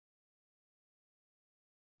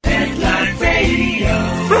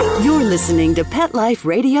You're listening to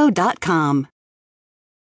PetLifeRadio.com.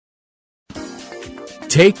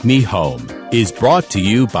 Take Me Home is brought to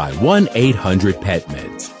you by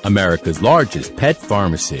 1-800-PET-MEDS, America's largest pet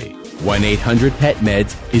pharmacy.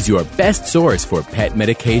 1-800-PET-MEDS is your best source for pet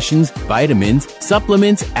medications, vitamins,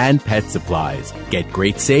 supplements, and pet supplies. Get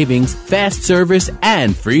great savings, fast service,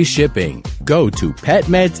 and free shipping. Go to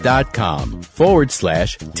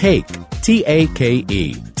petmeds.com/take,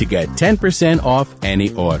 TAKE, to get 10% off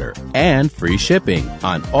any order and free shipping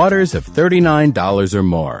on orders of $39 or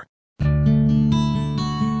more.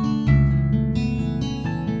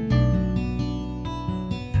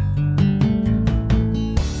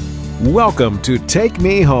 Welcome to Take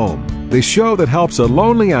Me Home, the show that helps a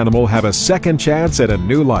lonely animal have a second chance at a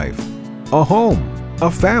new life. A home, a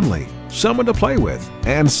family, someone to play with,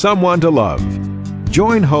 and someone to love.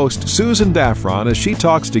 Join host Susan Daffron as she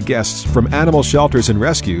talks to guests from animal shelters and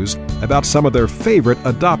rescues about some of their favorite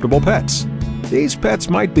adoptable pets. These pets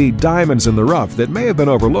might be diamonds in the rough that may have been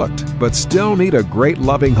overlooked, but still need a great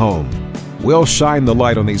loving home. We'll shine the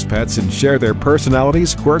light on these pets and share their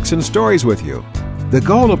personalities, quirks, and stories with you. The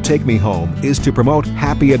goal of Take Me Home is to promote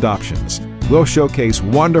happy adoptions. We'll showcase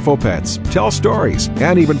wonderful pets, tell stories,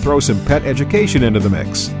 and even throw some pet education into the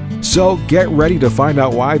mix. So get ready to find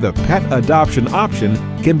out why the pet adoption option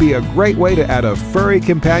can be a great way to add a furry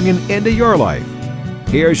companion into your life.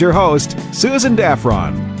 Here's your host, Susan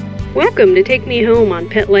Daffron. Welcome to Take Me Home on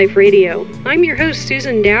Pet Life Radio. I'm your host,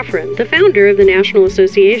 Susan Daffron, the founder of the National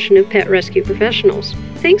Association of Pet Rescue Professionals.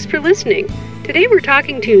 Thanks for listening. Today we're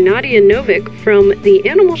talking to Nadia Novick from the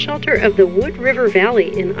animal shelter of the Wood River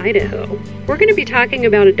Valley in Idaho. We're going to be talking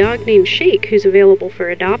about a dog named Shake who's available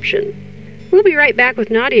for adoption. We'll be right back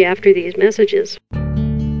with Nadia after these messages.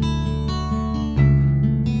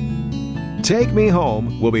 Take Me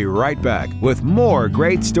Home will be right back with more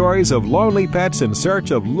great stories of lonely pets in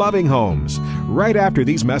search of loving homes right after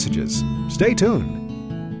these messages. Stay tuned.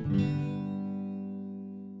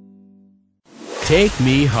 Take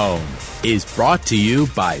Me Home is brought to you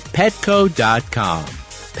by Petco.com.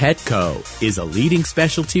 Petco is a leading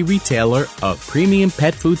specialty retailer of premium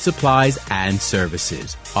pet food supplies and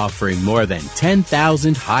services, offering more than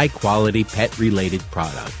 10,000 high-quality pet-related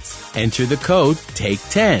products. Enter the code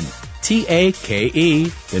TAKE10, TAKE,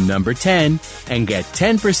 the number 10, and get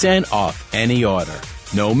 10% off any order.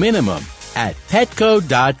 No minimum at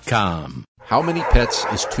Petco.com. How many pets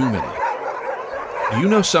is too many? Do you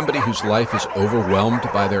know somebody whose life is overwhelmed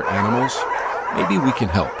by their animals? Maybe we can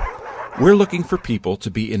help. We're looking for people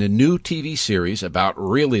to be in a new TV series about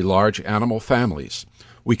really large animal families.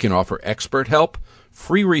 We can offer expert help,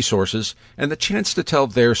 free resources, and the chance to tell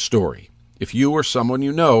their story. If you or someone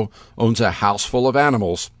you know owns a house full of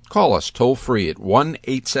animals, call us toll-free at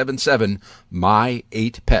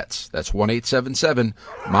 1-877-MY-8-PETS. That's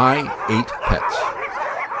 1-877-MY-8-PETS.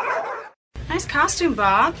 Nice costume,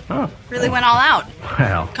 Bob. Oh. Really went all out.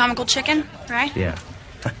 Well. Comical chicken, right? Yeah.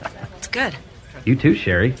 It's good. You too,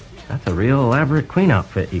 Sherry. That's a real elaborate queen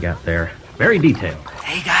outfit you got there. Very detailed.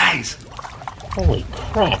 Hey, guys. Holy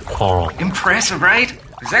crap, Carl. Impressive, right? It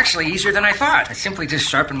was actually easier than I thought. I simply just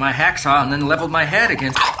sharpened my hacksaw and then leveled my head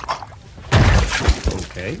against...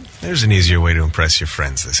 Okay. There's an easier way to impress your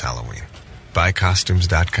friends this Halloween.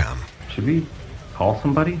 BuyCostumes.com. Should we call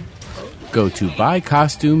somebody? Go to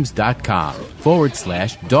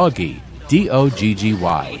buycostumes.com/doggy,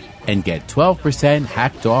 DOGGY, and get 12%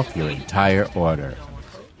 hacked off your entire order.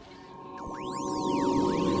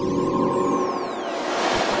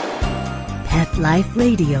 Pet Life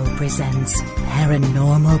Radio presents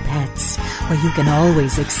Paranormal Pets, where you can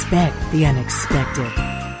always expect the unexpected.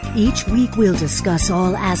 Each week we'll discuss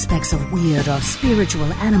all aspects of weird or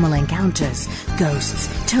spiritual animal encounters, ghosts,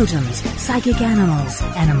 totems, psychic animals,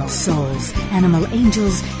 animal souls, animal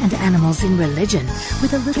angels, and animals in religion,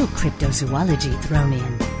 with a little cryptozoology thrown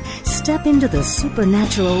in. Step into the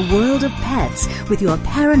supernatural world of pets with your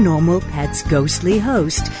Paranormal Pets ghostly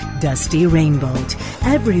host, Dusty Rainbolt,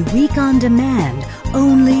 every week on demand,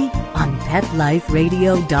 only on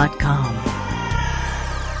PetLifeRadio.com.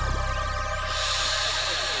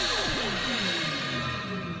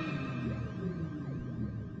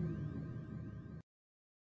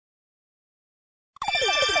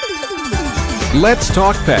 Let's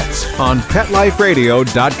Talk Pets on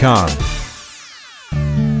PetLifeRadio.com.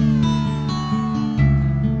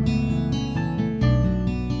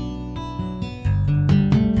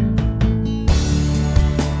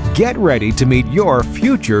 Get ready to meet your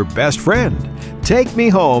future best friend. Take Me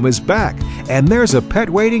Home is back, and there's a pet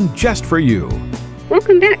waiting just for you.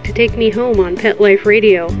 Welcome back to Take Me Home on Pet Life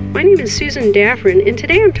Radio. My name is Susan Daffron, and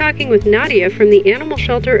today I'm talking with Nadia from the animal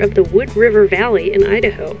shelter of the Wood River Valley in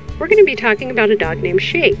Idaho. We're going to be talking about a dog named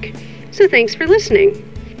Shake. So thanks for listening.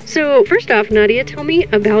 So first off, Nadia, tell me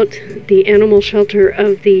about the animal shelter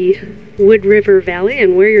of the Wood River Valley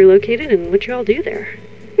and where you're located and what you all do there.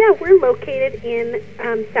 Yeah, we're located in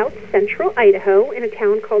south central Idaho in a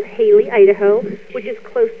town called Haley, Idaho, which is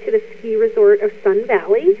close to the ski resort of Sun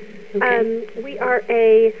Valley. Okay. We are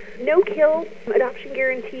a no-kill adoption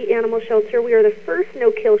guarantee animal shelter. We are the first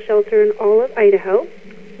no-kill shelter in all of Idaho.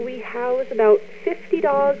 We house about 50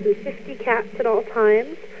 dogs and 50 cats at all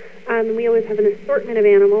times. We always have an assortment of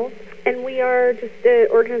animals. And we are just an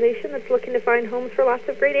organization that's looking to find homes for lots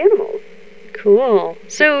of great animals. Cool.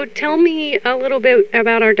 So tell me a little bit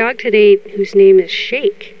about our dog today, whose name is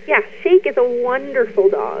Shake. Yeah, Shake is a wonderful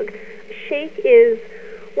dog. Shake is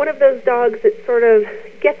one of those dogs that sort of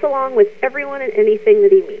gets along with everyone and anything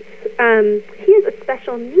that he meets. He is a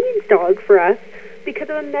special needs dog for us because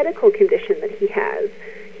of a medical condition that he has.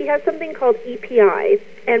 He has something called EPI,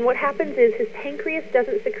 and what happens is his pancreas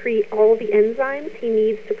doesn't secrete all the enzymes he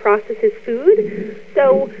needs to process his food.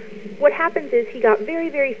 So what happens is he got very,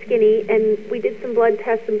 very skinny, and we did some blood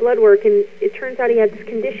tests and blood work, and it turns out he had this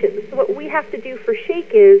condition. So what we have to do for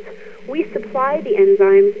Shake is we supply the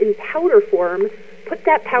enzymes in powder form, put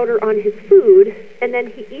that powder on his food, and then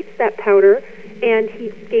he eats that powder, and he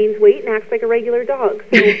gains weight and acts like a regular dog.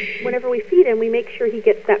 So whenever we feed him, we make sure he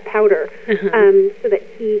gets that powder so that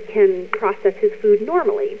he can process his food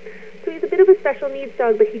normally. So he's a bit of a special needs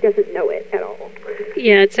dog, but he doesn't know it at all.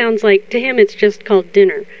 Yeah, it sounds like to him it's just called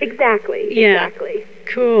dinner. Exactly. Yeah. Exactly.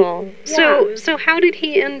 Cool. Yeah. So how did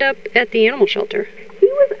he end up at the animal shelter? He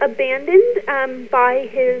was abandoned by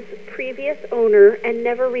his previous owner and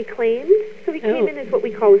never reclaimed. So he came in as what we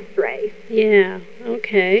call a stray. Yeah.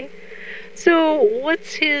 Okay. So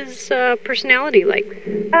what's his personality like?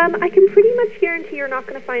 I can pretty much guarantee you're not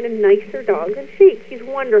going to find a nicer dog than Shake. He's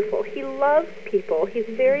wonderful. He loves people. He's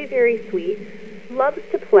very, very sweet. Loves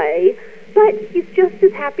to play. But he's just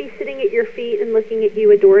as happy sitting at your feet and looking at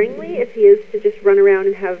you adoringly as he is to just run around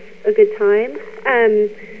and have a good time.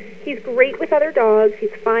 He's great with other dogs.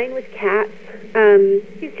 He's fine with cats.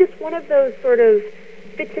 He's just one of those sort of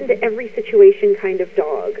fits into every situation kind of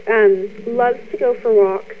dog. Loves to go for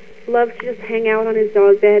walks. Loves to just hang out on his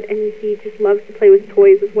dog bed, and he just loves to play with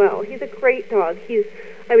toys as well. He's a great dog. He's,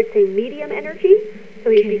 I would say, medium energy,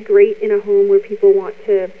 so he'd be great in a home where people want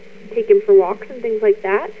to take him for walks and things like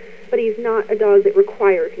that, but he's not a dog that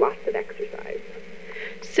requires lots of exercise.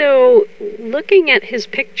 So, looking at his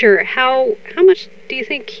picture, how much do you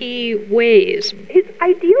think he weighs? His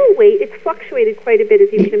ideal weight, it's fluctuated quite a bit,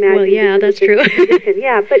 as you can imagine. Well, yeah, that's true.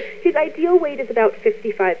 Yeah, but his ideal weight is about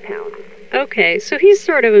 55 pounds. Okay, so he's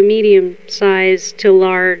sort of a medium-sized to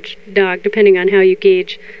large dog, depending on how you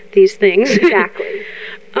gauge these things. Exactly.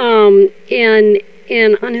 And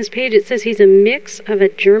on his page it says he's a mix of a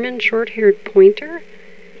German short-haired pointer.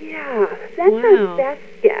 Yeah, that's our best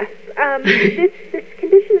guess. This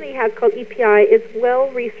condition that he has called EPI is well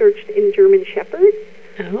researched in German Shepherds.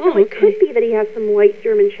 Oh, so it could be that he has some white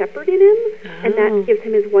German Shepherd in him, and that gives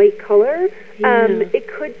him his white color. It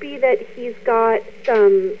could be that he's got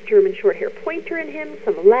some German short-hair pointer in him,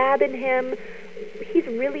 some lab in him. He's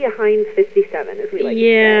really a Heinz 57, as we like to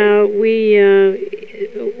say. Yeah,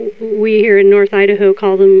 we here in North Idaho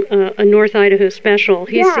call them a North Idaho special.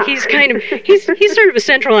 He's kind of he's sort of a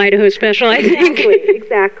Central Idaho special, I think.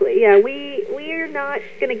 Exactly. Yeah, we're not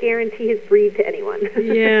going to guarantee his breed to anyone.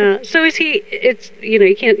 Yeah. So is he? It's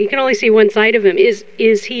you can only see one side of him. Is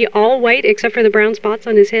he all white except for the brown spots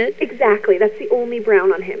on his head? Exactly. That's the only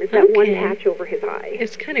brown on him. Is that one patch over his eye?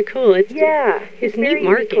 It's kind of cool. It's neat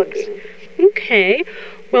markings. Okay.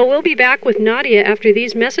 Well, we'll be back with Nadia after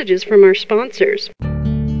these messages from our sponsors.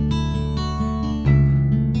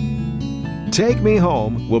 Take Me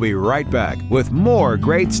Home will be right back with more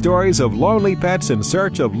great stories of lonely pets in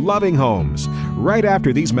search of loving homes right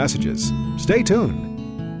after these messages. Stay tuned.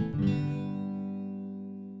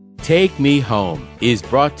 Take Me Home is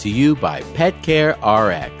brought to you by PetCare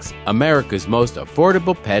RX, America's most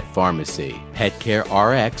affordable pet pharmacy. PetCare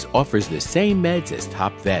RX offers the same meds as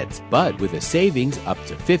top vets, but with a savings up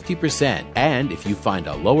to 50%. And if you find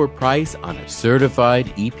a lower price on a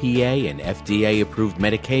certified EPA and FDA-approved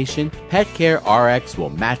medication, PetCare RX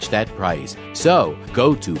will match that price. So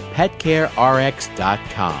go to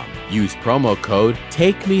PetCareRx.com. Use promo code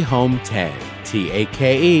TakeMeHome10.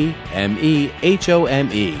 TakeMehome,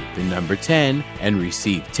 the number 10, and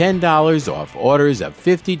receive $10 off orders of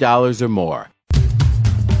 $50 or more.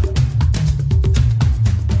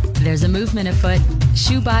 There's a movement afoot.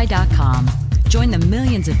 ShoeBuy.com. Join the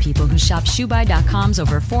millions of people who shop ShoeBuy.com's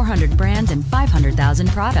over 400 brands and 500,000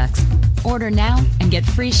 products. Order now and get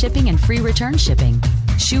free shipping and free return shipping.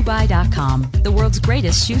 ShoeBuy.com, the world's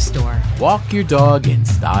greatest shoe store. Walk your dog in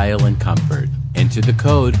style and comfort. Enter the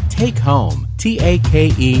code TAKEHOME,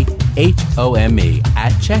 TAKEHOME,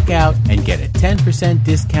 at checkout and get a 10%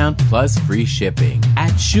 discount plus free shipping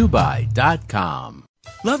at ShoeBuy.com.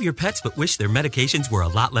 Love your pets but wish their medications were a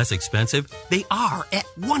lot less expensive? They are at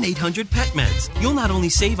 1-800-PET-MEDS. You'll not only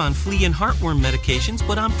save on flea and heartworm medications,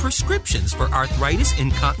 but on prescriptions for arthritis,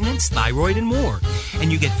 incontinence, thyroid, and more.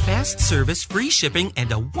 And you get fast service, free shipping,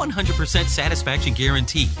 and a 100% satisfaction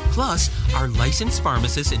guarantee. Plus, our licensed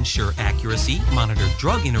pharmacists ensure accuracy, monitor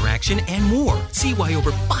drug interaction, and more. See why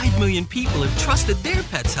over 5 million people have trusted their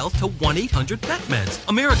pet's health to 1-800-PET-MEDS,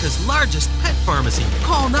 America's largest pet pharmacy.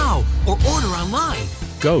 Call now or order online.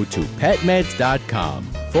 Go to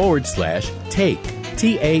petmeds.com/take,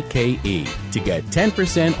 TAKE, to get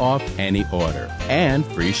 10% off any order and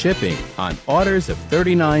free shipping on orders of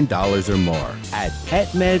 $39 or more at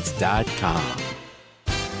petmeds.com.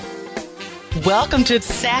 Welcome to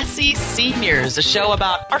Sassy Seniors, a show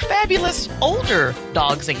about our fabulous older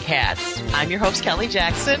dogs and cats. I'm your host, Kelly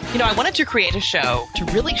Jackson. I wanted to create a show to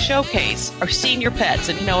really showcase our senior pets.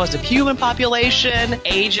 And, as the human population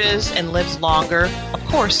ages and lives longer, of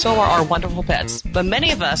course, so are our wonderful pets. But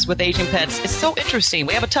many of us with aging pets, it's so interesting.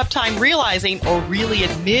 We have a tough time realizing or really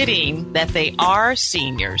admitting that they are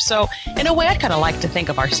seniors. So, in a way, I kind of like to think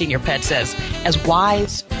of our senior pets as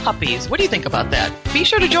wise puppies. What do you think about that? Be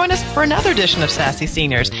sure to join us for another edition of Sassy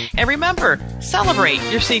Seniors. And remember, celebrate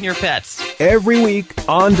your senior pets. Every week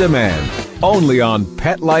on demand, only on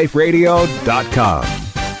PetLifeRadio.com.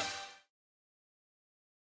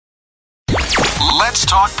 Let's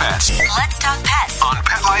talk pets. Let's talk pets On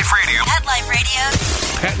Pet Life Radio.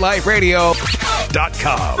 Pet Life Radio.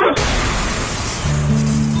 PetLifeRadio.com.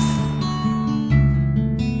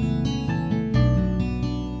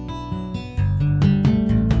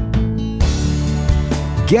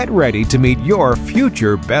 Get ready to meet your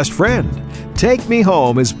future best friend. Take Me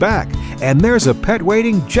Home is back, and there's a pet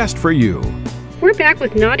waiting just for you. We're back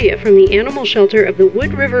with Nadia from the animal shelter of the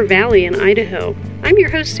Wood River Valley in Idaho. I'm your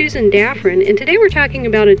host, Susan Daffron, and today we're talking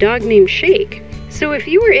about a dog named Shake. So if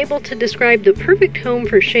you were able to describe the perfect home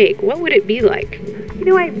for Shake, what would it be like?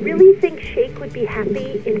 I really think Shake would be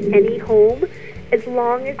happy in any home as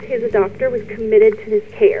long as his adopter was committed to his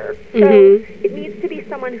care. So it needs to be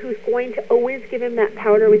someone who's going to always give him that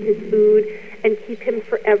powder with his food and keep him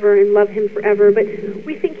forever and love him forever. But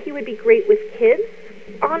we think he would be great with kids.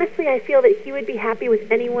 Honestly, I feel that he would be happy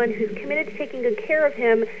with anyone who's committed to taking good care of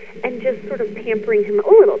him and just sort of pampering him a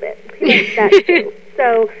little bit. He likes that too.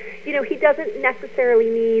 So, he doesn't necessarily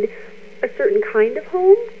need a certain kind of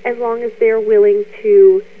home as long as they're willing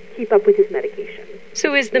to keep up with his medication.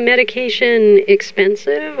 So is the medication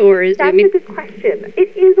expensive, or is That's a good question.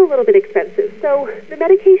 It is a little bit expensive. So the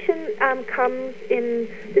medication comes in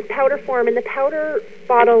this powder form, and the powder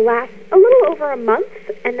bottle lasts a little over a month,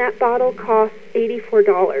 and that bottle costs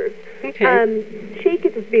 $84. Okay. Shake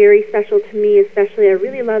is very special to me, especially. I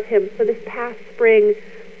really love him. So this past spring,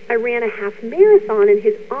 I ran a half marathon in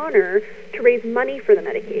his honor to raise money for the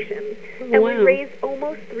medication. And we raised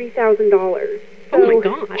almost $3,000. So oh my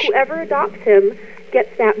gosh. Whoever adopts him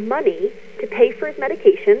gets that money to pay for his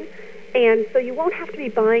medication, and so you won't have to be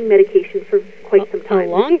buying medication for quite some time.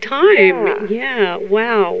 A long time. Yeah.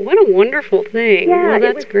 Wow. What a wonderful thing. Yeah, well,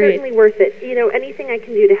 that's it was great. Certainly worth it. Anything I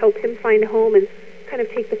can do to help him find a home and kind of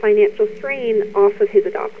take the financial strain off of his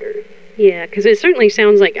adopters. Yeah, because it certainly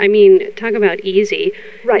sounds like, talk about easy.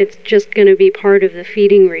 Right. It's just going to be part of the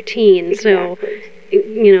feeding routine. Exactly. So,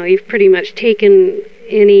 you've pretty much taken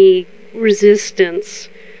any resistance,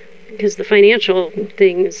 because the financial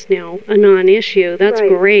thing is now a non-issue. That's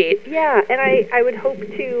great. Yeah, and I would hope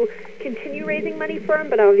to continue raising money for him,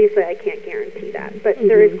 but obviously I can't guarantee that. But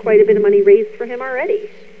there is quite a bit of money raised for him already.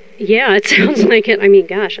 Yeah, it sounds like it.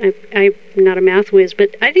 Gosh, I'm not a math whiz,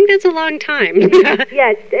 but I think that's a long time.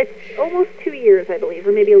 Yeah, it's almost 2 years, I believe,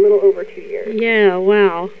 or maybe a little over 2 years. Yeah,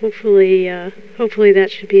 wow. Hopefully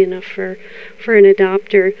that should be enough for an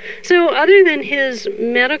adopter. So other than his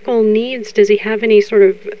medical needs, does he have any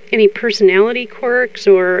any personality quirks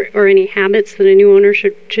or any habits that a new owner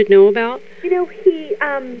should know about? He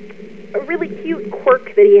a really cute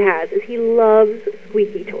quirk that he has is he loves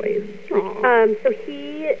squeaky toys. So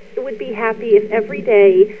he would be happy if every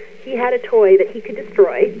day he had a toy that he could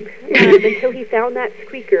destroy until he found that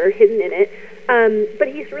squeaker hidden in it. But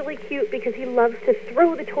he's really cute because he loves to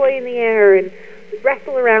throw the toy in the air and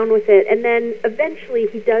wrestle around with it, and then eventually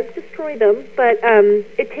he does destroy them, but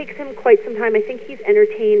it takes him quite some time. I think he's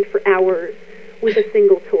entertained for hours with a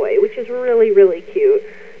single toy, which is really, really cute.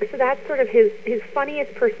 So that's sort of his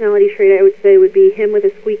funniest personality trait, I would say, would be him with a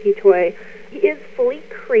squeaky toy. He is fully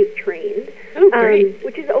crate trained,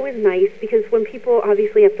 which is always nice because when people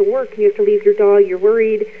obviously have to work and you have to leave your dog, you're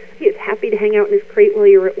worried. He is happy to hang out in his crate while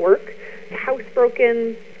you're at work.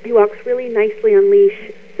 Housebroken. He walks really nicely on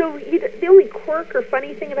leash. So the only quirk or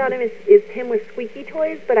funny thing about him is him with squeaky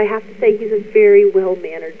toys, but I have to say he's a very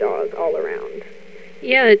well-mannered dog all around.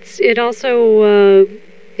 Yeah, it also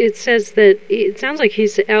it says that it sounds like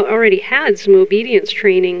he's already had some obedience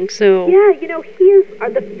training. So yeah, he is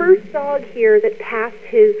the first dog here that passed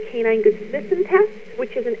his canine good citizen test,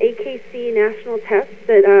 which is an AKC national test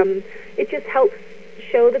that it just helps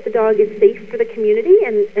show that the dog is safe for the community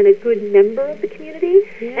and a good member of the community.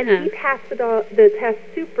 Yeah. And he passed the test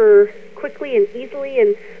super quickly and easily,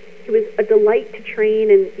 and he was a delight to train,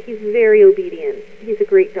 and he's very obedient. He's a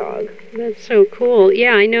great dog. That's so cool.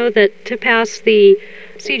 Yeah, I know that to pass the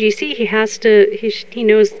CGC, he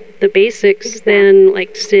knows the basics, exactly. Then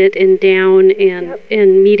like sit and down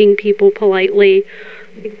and meeting people politely.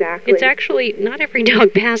 Exactly. It's actually not every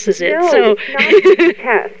dog passes it. No, so. It's not an easy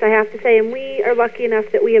test, I have to say, and we are lucky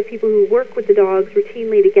enough that we have people who work with the dogs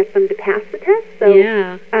routinely to get them to pass the test. So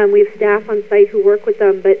yeah. We have staff on site who work with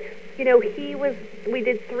them, but we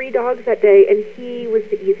did 3 dogs that day, and he was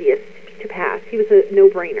the easiest to pass. He was a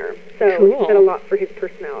no-brainer. So cool. He said a lot for his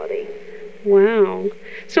personality. Wow.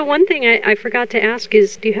 So one thing I forgot to ask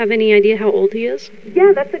is, do you have any idea how old he is?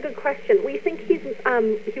 Yeah, that's a good question. We think he was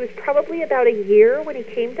probably about a year when he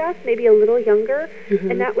came to us, maybe a little younger,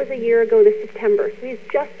 and that was a year ago this September. So he's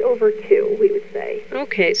just over 2, we would say.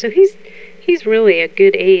 Okay, so he's really a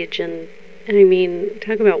good age, and I mean,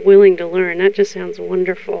 talk about willing to learn. That just sounds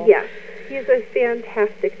wonderful. Yeah, he's a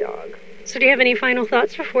fantastic dog. So do you have any final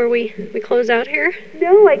thoughts before we close out here?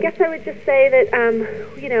 No, I guess I would just say that,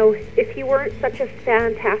 if he weren't such a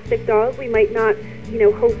fantastic dog, we might not,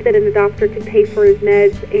 hope that an adopter could pay for his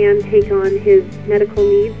meds and take on his medical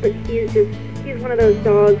needs, but he's one of those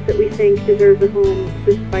dogs that we think deserves a home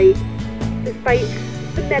despite the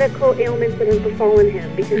medical ailments that have befallen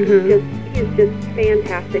him, because he's just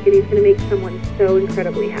fantastic, and he's going to make someone so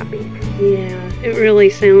incredibly happy. Yeah, it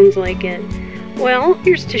really sounds like it. Well,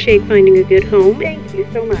 here's to Shake finding a good home. Thank you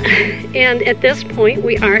so much. And at this point,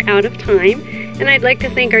 we are out of time, and I'd like to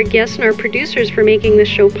thank our guests and our producers for making this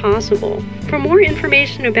show possible. For more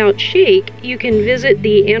information about Shake, you can visit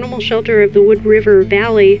the Animal Shelter of the Wood River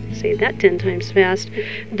Valley, say that 10 times fast,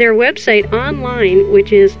 their website online,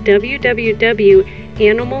 which is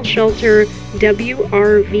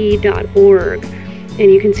www.animalshelterwrv.org.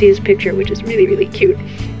 And you can see his picture, which is really, really cute.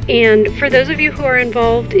 And for those of you who are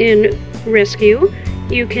involved in rescue,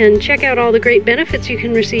 you can check out all the great benefits you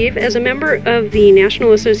can receive as a member of the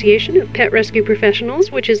National Association of Pet Rescue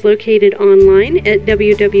Professionals, which is located online at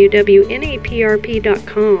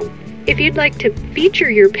www.naprp.com. If you'd like to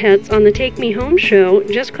feature your pets on the Take Me Home show,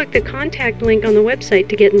 just click the contact link on the website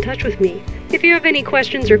to get in touch with me. If you have any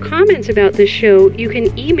questions or comments about this show, you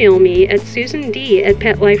can email me at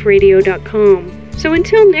susand@petliferadio.com. So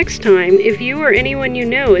until next time, if you or anyone you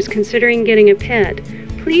know is considering getting a pet,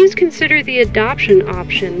 please consider the adoption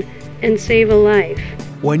option and save a life.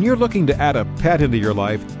 When you're looking to add a pet into your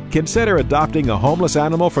life, consider adopting a homeless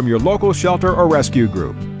animal from your local shelter or rescue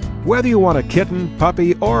group. Whether you want a kitten,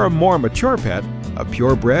 puppy, or a more mature pet, a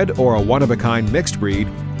purebred or a one-of-a-kind mixed breed,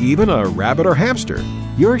 even a rabbit or hamster,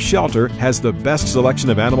 your shelter has the best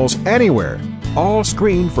selection of animals anywhere, all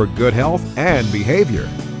screened for good health and behavior.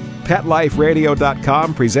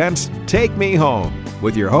 PetLifeRadio.com presents Take Me Home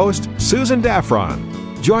with your host, Susan Daffron.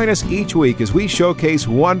 Join us each week as we showcase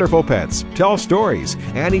wonderful pets, tell stories,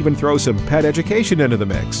 and even throw some pet education into the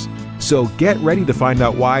mix. So get ready to find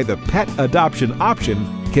out why the pet adoption option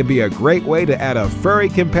can be a great way to add a furry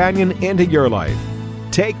companion into your life.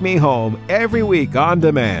 Take Me Home every week on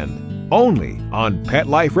demand, only on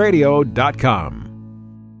PetLifeRadio.com.